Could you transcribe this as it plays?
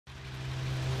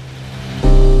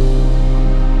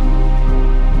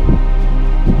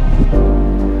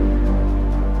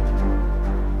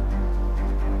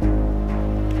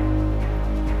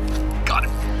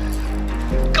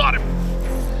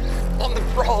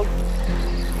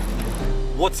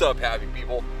frog. What's up, happy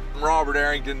people? I'm Robert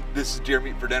Arrington. This is Deer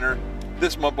Meat for Dinner.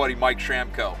 This is my buddy Mike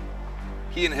Schramko.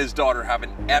 He and his daughter have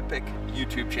an epic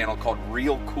YouTube channel called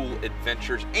Real Cool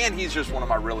Adventures, and he's just one of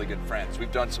my really good friends.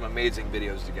 We've done some amazing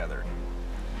videos together.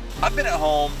 I've been at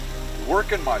home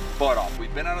working my butt off.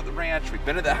 We've been out at the ranch, we've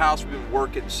been at the house, we've been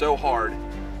working so hard.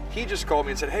 He just called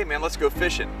me and said, hey man, let's go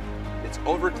fishing. It's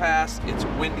overcast, it's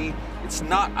windy, it's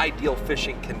not ideal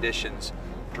fishing conditions.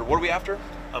 What are we after?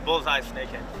 A bullseye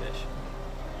snakehead fish.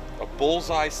 A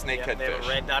bullseye snakehead fish. They have a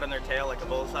red dot on their tail like a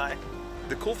bullseye.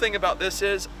 The cool thing about this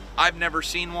is, I've never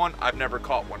seen one, I've never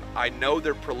caught one. I know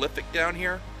they're prolific down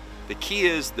here. The key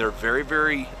is they're very,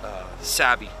 very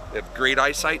savvy. They have great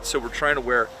eyesight, so we're trying to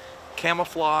wear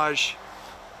camouflage,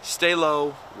 stay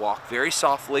low, walk very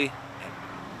softly,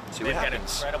 and see what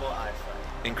happens. Incredible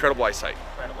eyesight. Incredible eyesight.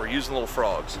 We're using little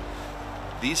frogs.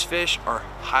 These fish are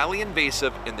highly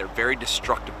invasive and they're very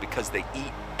destructive because they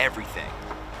eat everything.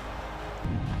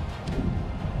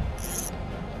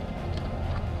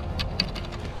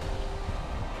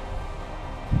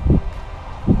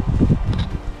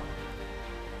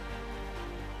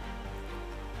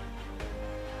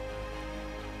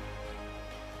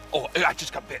 Oh, I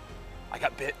just got bit. I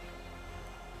got bit.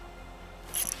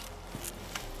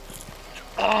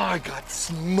 Oh, I got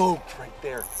smoked right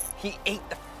there. He ate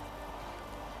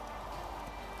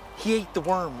the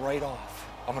worm right off.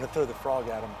 I'm gonna throw the frog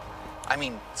at him. I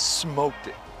mean, smoked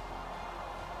it.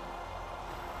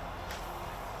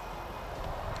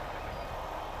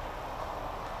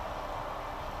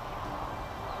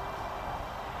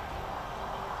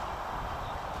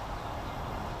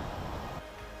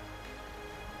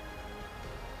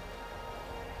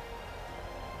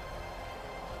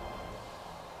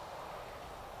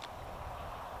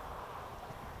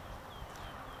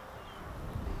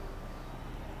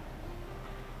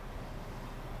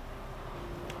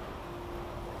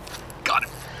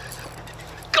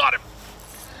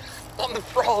 On the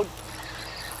frog.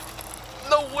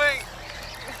 No way.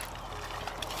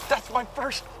 That's my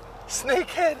first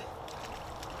snakehead.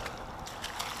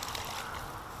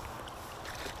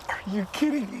 Are you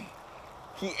kidding me?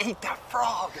 He ate that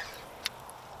frog.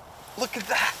 Look at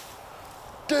that.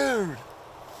 Dude.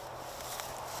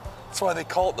 That's why they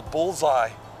call it the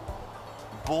bullseye.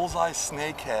 Bullseye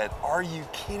snakehead. Are you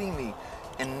kidding me?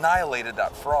 Annihilated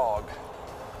that frog.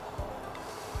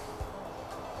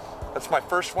 That's my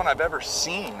first one I've ever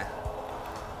seen.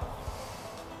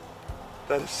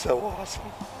 That is so awesome.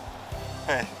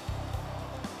 Hey,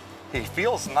 he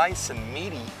feels nice and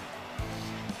meaty.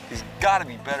 He's gotta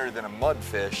be better than a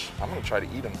mudfish. I'm gonna try to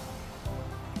eat him.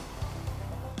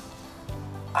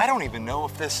 I don't even know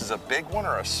if this is a big one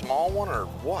or a small one or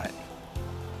what.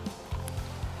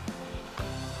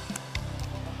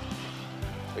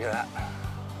 Look at that.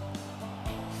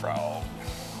 Frog.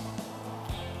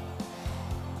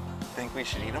 Think we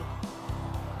should eat them?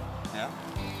 Yeah?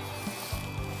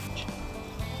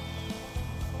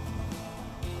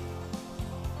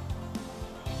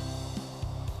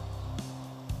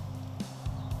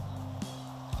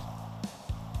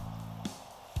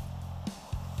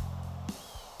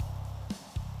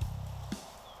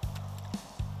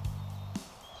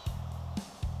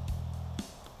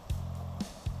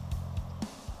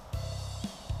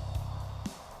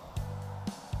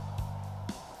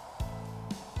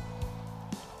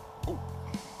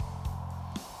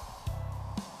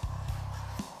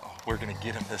 We're gonna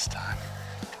get him this time.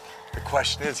 The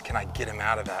question is, can I get him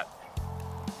out of that?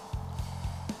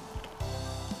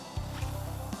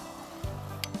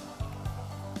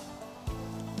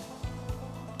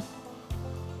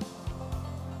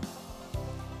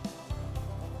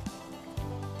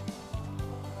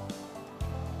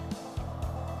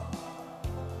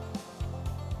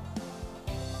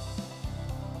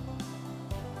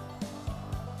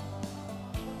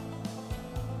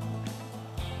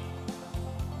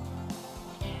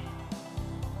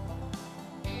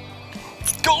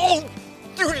 Oh,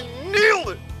 dude, he nailed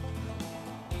it!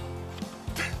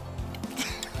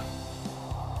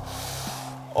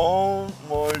 Oh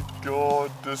my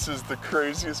God, this is the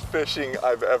craziest fishing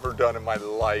I've ever done in my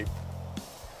life.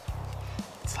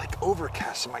 It's like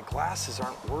overcast and my glasses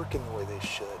aren't working the way they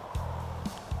should.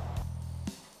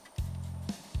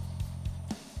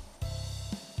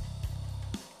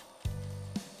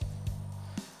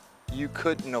 You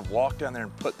couldn't have walked down there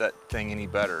and put that thing any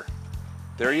better.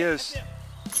 There he is.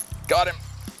 Got him.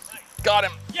 Nice. Got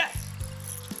him. Yes.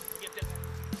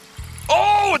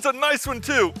 Oh, it's a nice one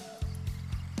too.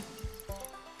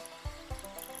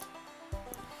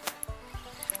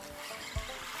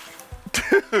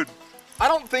 Dude, I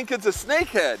don't think it's a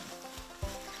snakehead.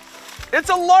 It's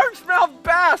a largemouth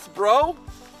bass, bro.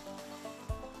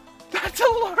 That's a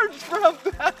largemouth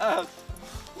bass.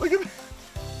 Look at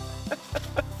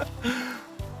that.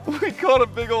 We caught a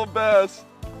big old bass.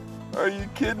 Are you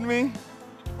kidding me?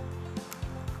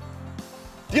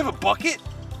 Do you have a bucket?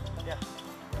 Yeah.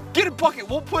 Get a bucket,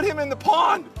 we'll put him in the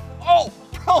pond. Oh,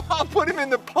 bro, I'll put him in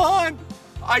the pond.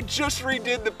 I just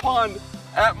redid the pond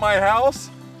at my house,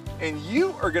 and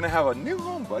you are gonna have a new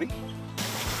home, buddy.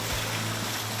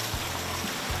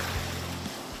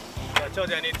 I told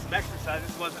you I needed some exercise.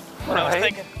 This wasn't what I was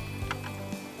thinking.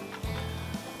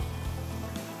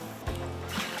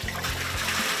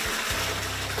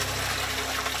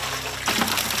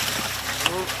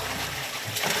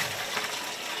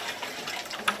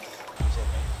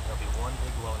 There'll be one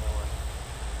big low one,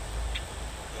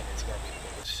 and it's gonna be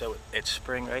big. So it's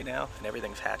spring right now, and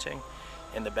everything's hatching.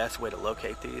 And the best way to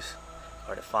locate these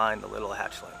are to find the little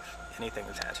hatchlings. Anything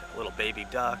that's hatching, a little baby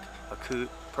duck, a coot,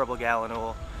 purple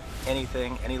gallinule,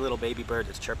 anything, any little baby bird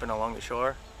that's chirping along the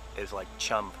shore is like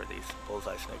chum for these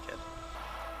bullseye snakehead.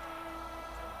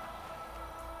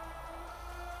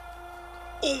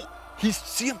 Oh,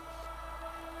 see him?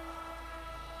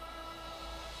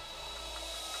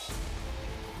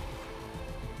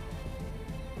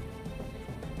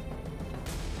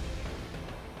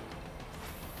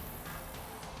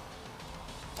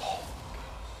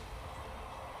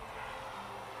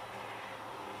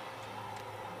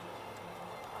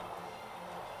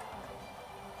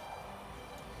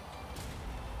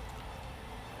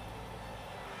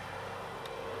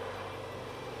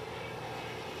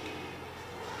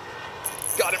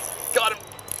 Got him, got him,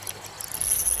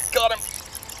 got him.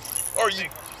 Are you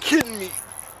kidding me?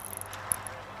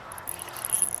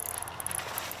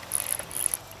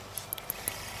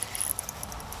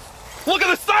 Look at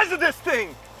the size of this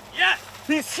thing. Yes!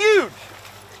 He's huge.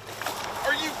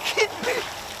 Are you kidding me?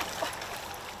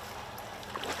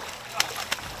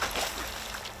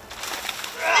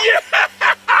 Yeah!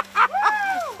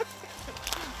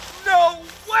 No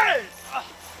way!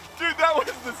 Dude, that was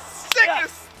the sickest.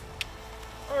 Yes.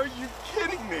 Are you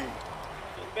kidding me?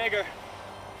 Get bigger.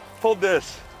 Hold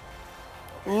this.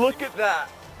 Look at that.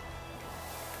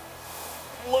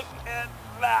 Look at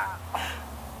that.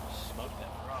 Smoke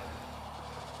that frog.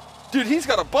 Dude, he's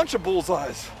got a bunch of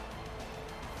bullseyes.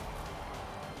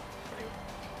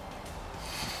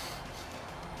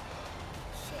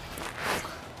 Sick.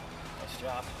 Nice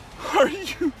job.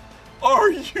 Are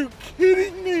you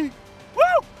kidding me?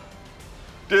 Woo!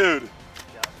 Dude.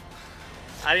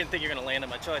 I didn't think you were gonna land them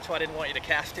much, that's why I didn't want you to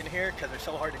cast in here because they're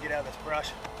so hard to get out of this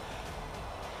brush.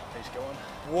 He's going.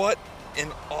 What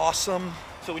an awesome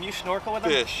So when you snorkel with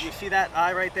them, fish. you see that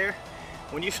eye right there?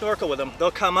 When you snorkel with them,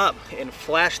 they'll come up and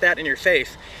flash that in your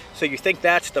face. So you think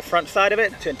that's the front side of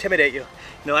it to intimidate you.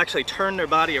 And they'll actually turn their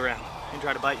body around and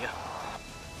try to bite you.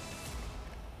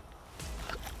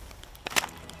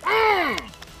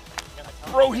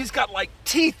 Bro, he's got like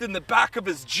teeth in the back of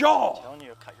his jaw. I'm telling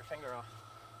you, cut your finger off.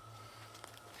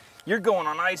 You're going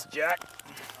on ice, Jack.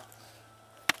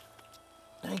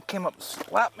 And he came up and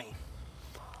slapped me.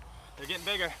 They're getting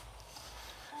bigger.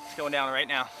 It's going down right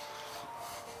now.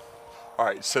 All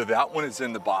right, so that one is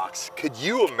in the box. Could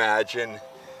you imagine,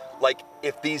 like,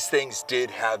 if these things did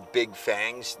have big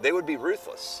fangs, they would be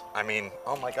ruthless. I mean,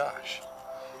 oh my gosh.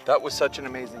 That was such an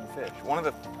amazing fish. One of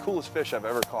the coolest fish I've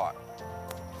ever caught.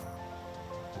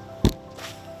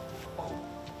 Oh,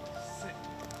 sick.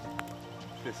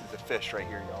 This is a fish right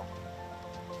here, y'all.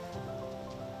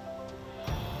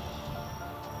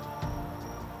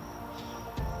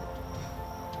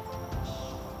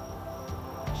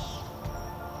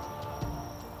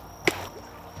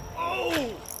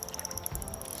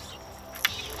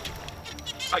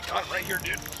 I got it right here,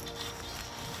 dude.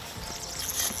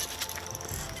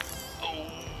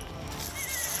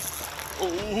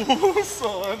 Oh,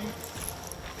 son.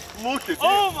 Look at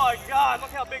Oh my God, look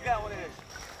how big that one is.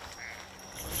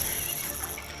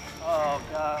 Oh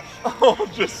gosh. Oh,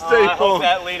 just stay I hope home.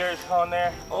 that leader's on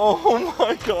there. Oh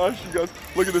my gosh, you guys.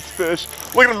 Look at this fish.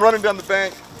 Look at him running down the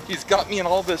bank. He's got me in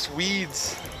all this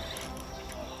weeds.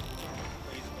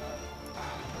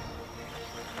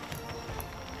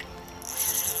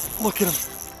 Look at him.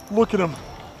 Look at him.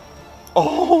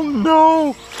 Oh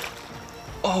no.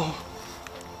 Oh.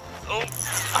 Oh,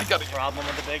 I got it. Problem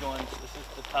with the big ones. This is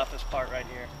the toughest part right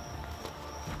here.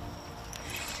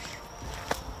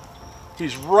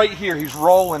 He's right here. He's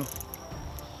rolling.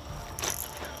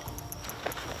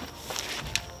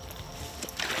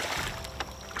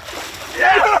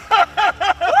 Yeah!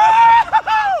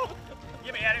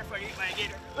 Get me out of here before I eat my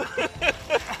gator.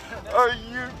 Are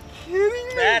you kidding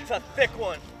me? That's a thick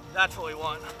one. That's what we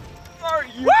want. are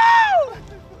you? Woo!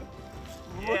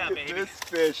 Yeah, Look baby. at this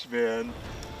fish, man.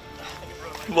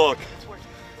 Look.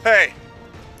 Hey,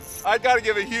 I gotta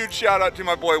give a huge shout out to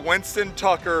my boy Winston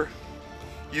Tucker.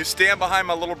 You stand behind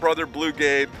my little brother Blue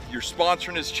Gabe. You're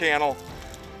sponsoring his channel.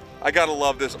 I gotta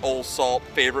love this Old Salt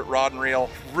favorite rod and reel.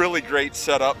 Really great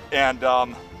setup, and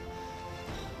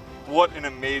what an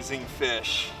amazing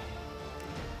fish.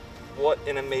 What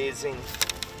an amazing,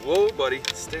 whoa buddy,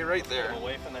 stay right there.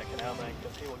 Away from that canal bank,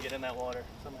 because he will get in that water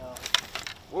somehow.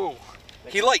 Whoa,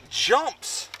 he like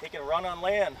jumps. He can run on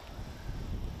land.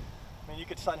 I mean, you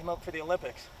could sign him up for the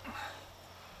Olympics.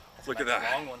 Look at that.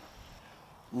 Long one.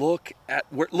 Look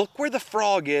where the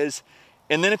frog is,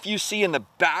 and then if you see in the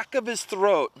back of his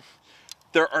throat,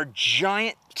 there are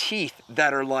giant teeth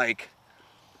that are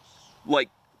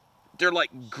they're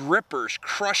like grippers,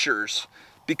 crushers,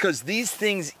 because these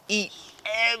things eat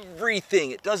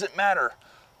everything. It doesn't matter.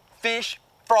 Fish,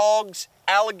 frogs,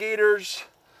 alligators,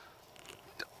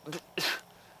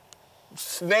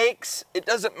 snakes, it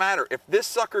doesn't matter. If this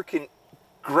sucker can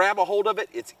grab a hold of it,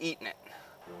 it's eating it.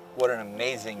 What an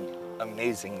amazing,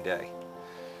 amazing day.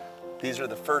 These are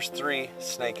the first 3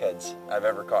 snakeheads I've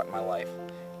ever caught in my life.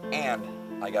 And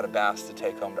I got a bass to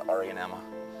take home to Ari and Emma.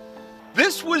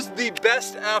 This was the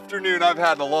best afternoon I've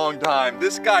had in a long time.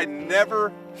 This guy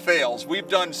never fails. We've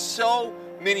done so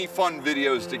many fun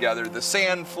videos together. The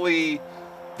sand flea,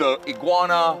 the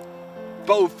iguana,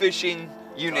 bow fishing,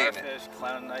 you name it. Fish,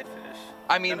 clown knifefish.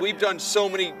 I mean, we've done so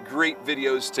many great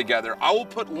videos together. I will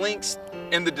put links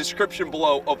in the description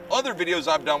below of other videos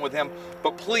I've done with him,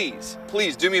 but please,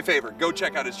 please do me a favor. Go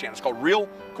check out his channel. It's called Real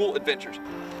Cool Adventures.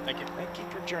 Thank you. Hey,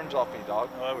 keep your germs off me, dog.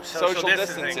 Oh, we're Social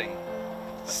distancing.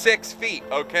 6 feet,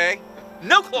 okay?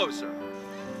 No closer.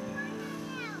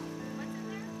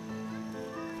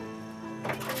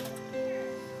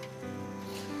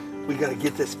 We gotta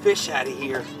get this fish out of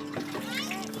here.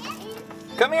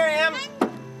 Come here, Em.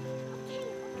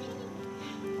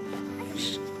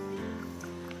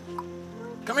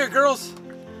 Come here, girls.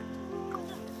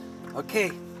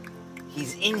 Okay,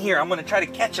 he's in here. I'm gonna try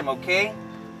to catch him, okay?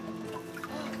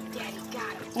 Daddy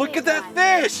got him. Look at that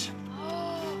fish.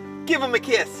 Give him a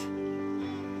kiss.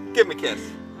 Give him a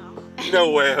kiss.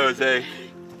 No way, Jose.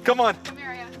 Come on. Come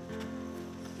here,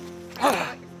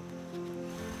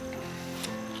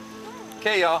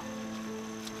 Okay, y'all.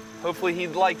 Hopefully he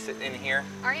likes it in here.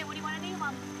 Aria, what do you want to do,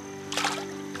 Mom?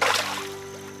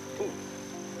 Ooh.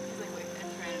 He's like, wait, I'm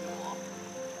trying to wall.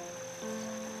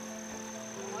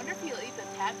 I wonder if he'll eat the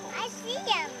tadpoles. I see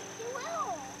him.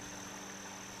 Whoa.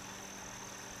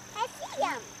 I see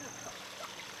him.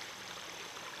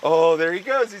 Oh, there he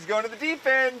goes. He's going to the deep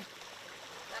end.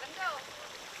 Let him go.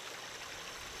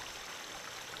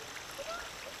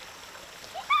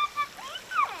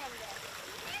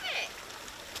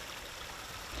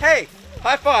 Hey,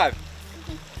 high five.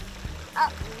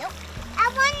 Oh, nope. I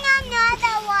want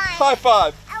another one. High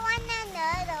five. I want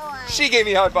another one. She gave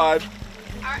me a high five.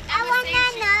 I want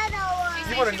another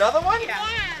one. You want another one? Yeah.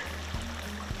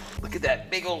 Look at that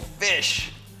big old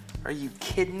fish. Are you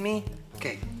kidding me?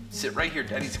 Okay, sit right here.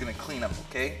 Daddy's gonna clean them,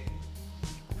 okay?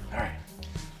 All right.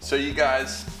 So you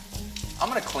guys, I'm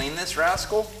gonna clean this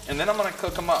rascal and then I'm gonna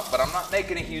cook him up, but I'm not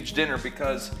making a huge dinner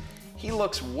because he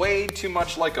looks way too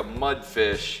much like a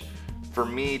mudfish for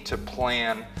me to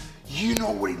plan. You know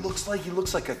what he looks like? He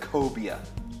looks like a cobia.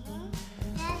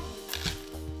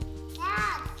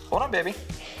 Dad. Hold on, baby.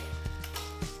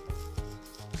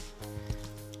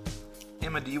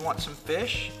 Emma, do you want some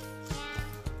fish?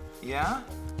 Yeah?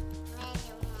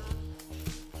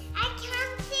 I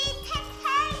can't see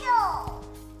potato.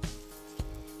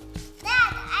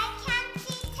 Dad, I can't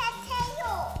see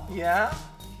potato. Yeah?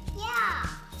 Yeah.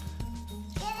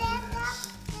 Get it up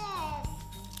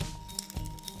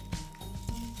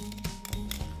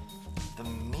The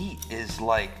meat is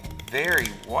like very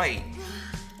white.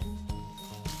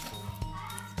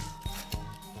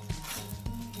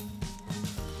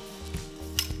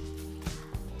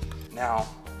 Now,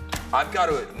 I've got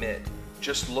to admit,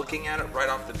 just looking at it right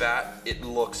off the bat, it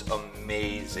looks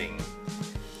amazing.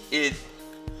 It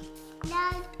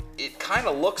kind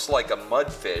of looks like a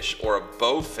mudfish or a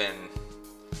bowfin.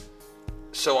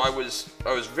 So I was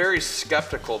very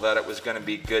skeptical that it was going to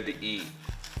be good to eat.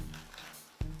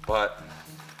 But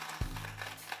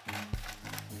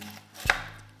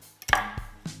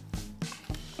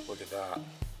look at that.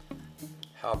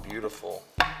 How beautiful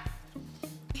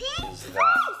is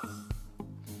that?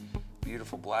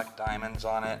 Beautiful black diamonds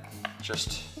on it.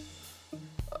 Just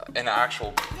an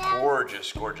actual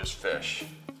gorgeous, gorgeous fish.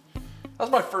 That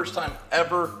was my first time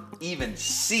ever even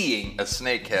seeing a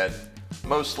snakehead,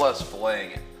 much less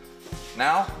filleting it.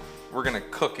 Now, we're gonna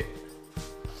cook it.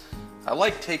 I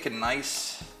like taking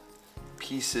nice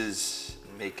pieces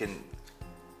and making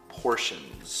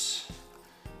portions.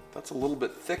 That's a little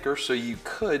bit thicker, so you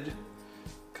could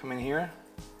come in here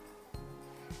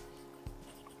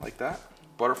like that,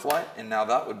 butterfly, and now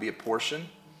that would be a portion.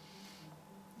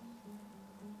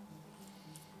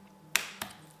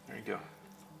 There you go.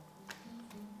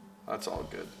 That's all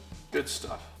good. Good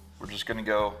stuff. We're just gonna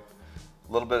go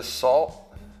a little bit of salt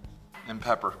and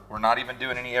pepper. We're not even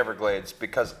doing any Everglades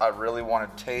because I really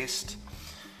want to taste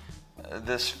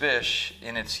this fish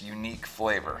in its unique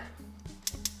flavor.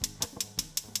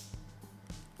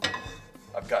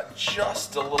 I've got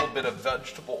just a little bit of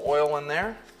vegetable oil in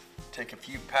there. Take a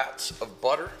few pats of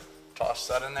butter, toss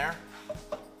that in there.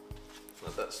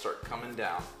 Let that start coming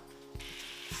down.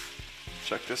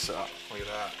 Check this out, look at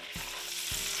that.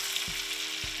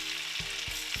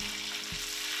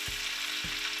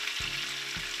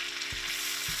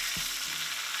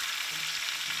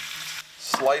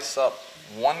 Slice up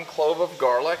 1 clove of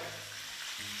garlic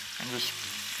and just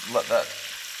let that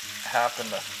happen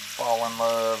to fall in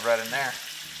love right in there.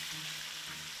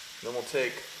 Then we'll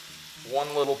take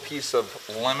 1 little piece of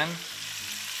lemon,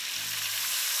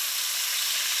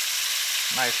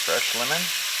 nice fresh lemon.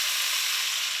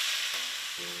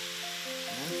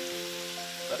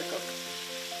 Let it cook.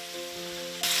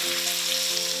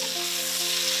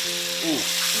 Ooh,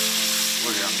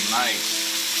 look how nice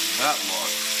that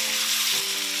looks.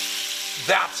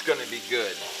 That's gonna be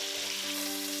good.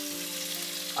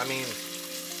 I mean,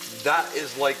 that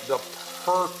is like the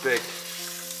perfect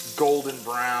golden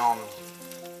brown.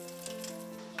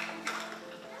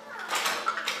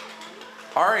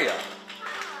 Aria,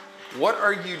 what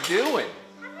are you doing?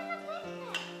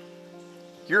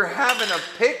 You're having a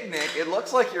picnic. It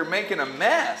looks like you're making a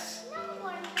mess.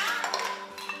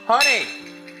 Honey,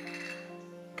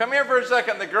 come here for a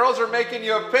second. The girls are making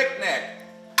you a picnic.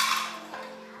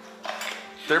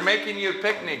 They're making you a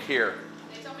picnic here.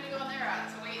 They told me to go in there,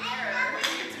 so wait there.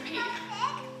 Wait to me.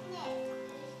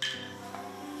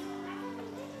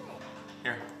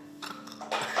 Here.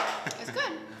 It's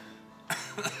good.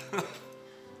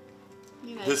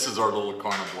 You like This it? is our little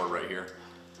carnivore right here.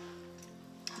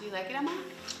 Do you like it, Emma?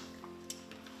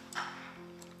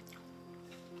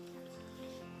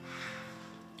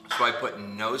 So I put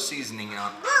no seasoning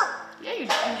on. Yeah, you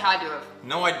had to have.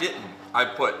 No, I didn't. I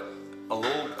put a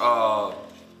little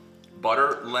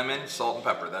butter, lemon, salt, and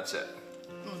pepper. That's it.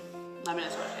 Lemon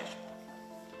is what it is.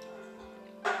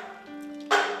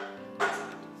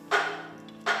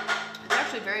 It's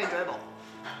actually very enjoyable.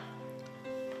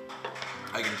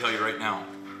 I can tell you right now,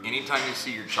 anytime you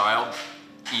see your child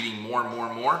eating more and more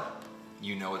and more,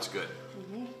 you know it's good.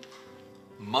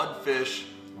 Mudfish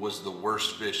was the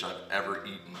worst fish I've ever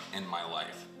eaten in my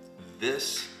life.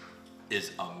 This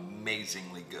is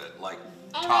amazingly good, like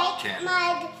top 10.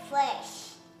 Mudfish.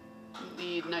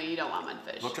 No, you don't want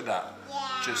mudfish. Look at that.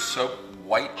 Yeah. Just so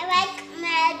white. I like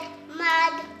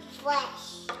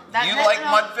mudfish. You like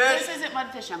mudfish? This isn't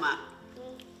mudfish, Emma.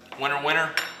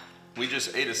 Winner, we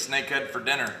just ate a snakehead for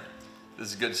dinner. This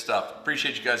is good stuff.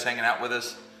 Appreciate you guys hanging out with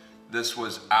us. This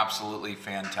was absolutely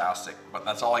fantastic. But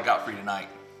that's all I got for you tonight.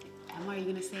 Emma, are you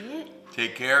gonna say it?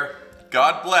 Take care.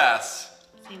 God bless.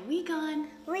 Say we gone.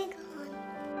 We gone.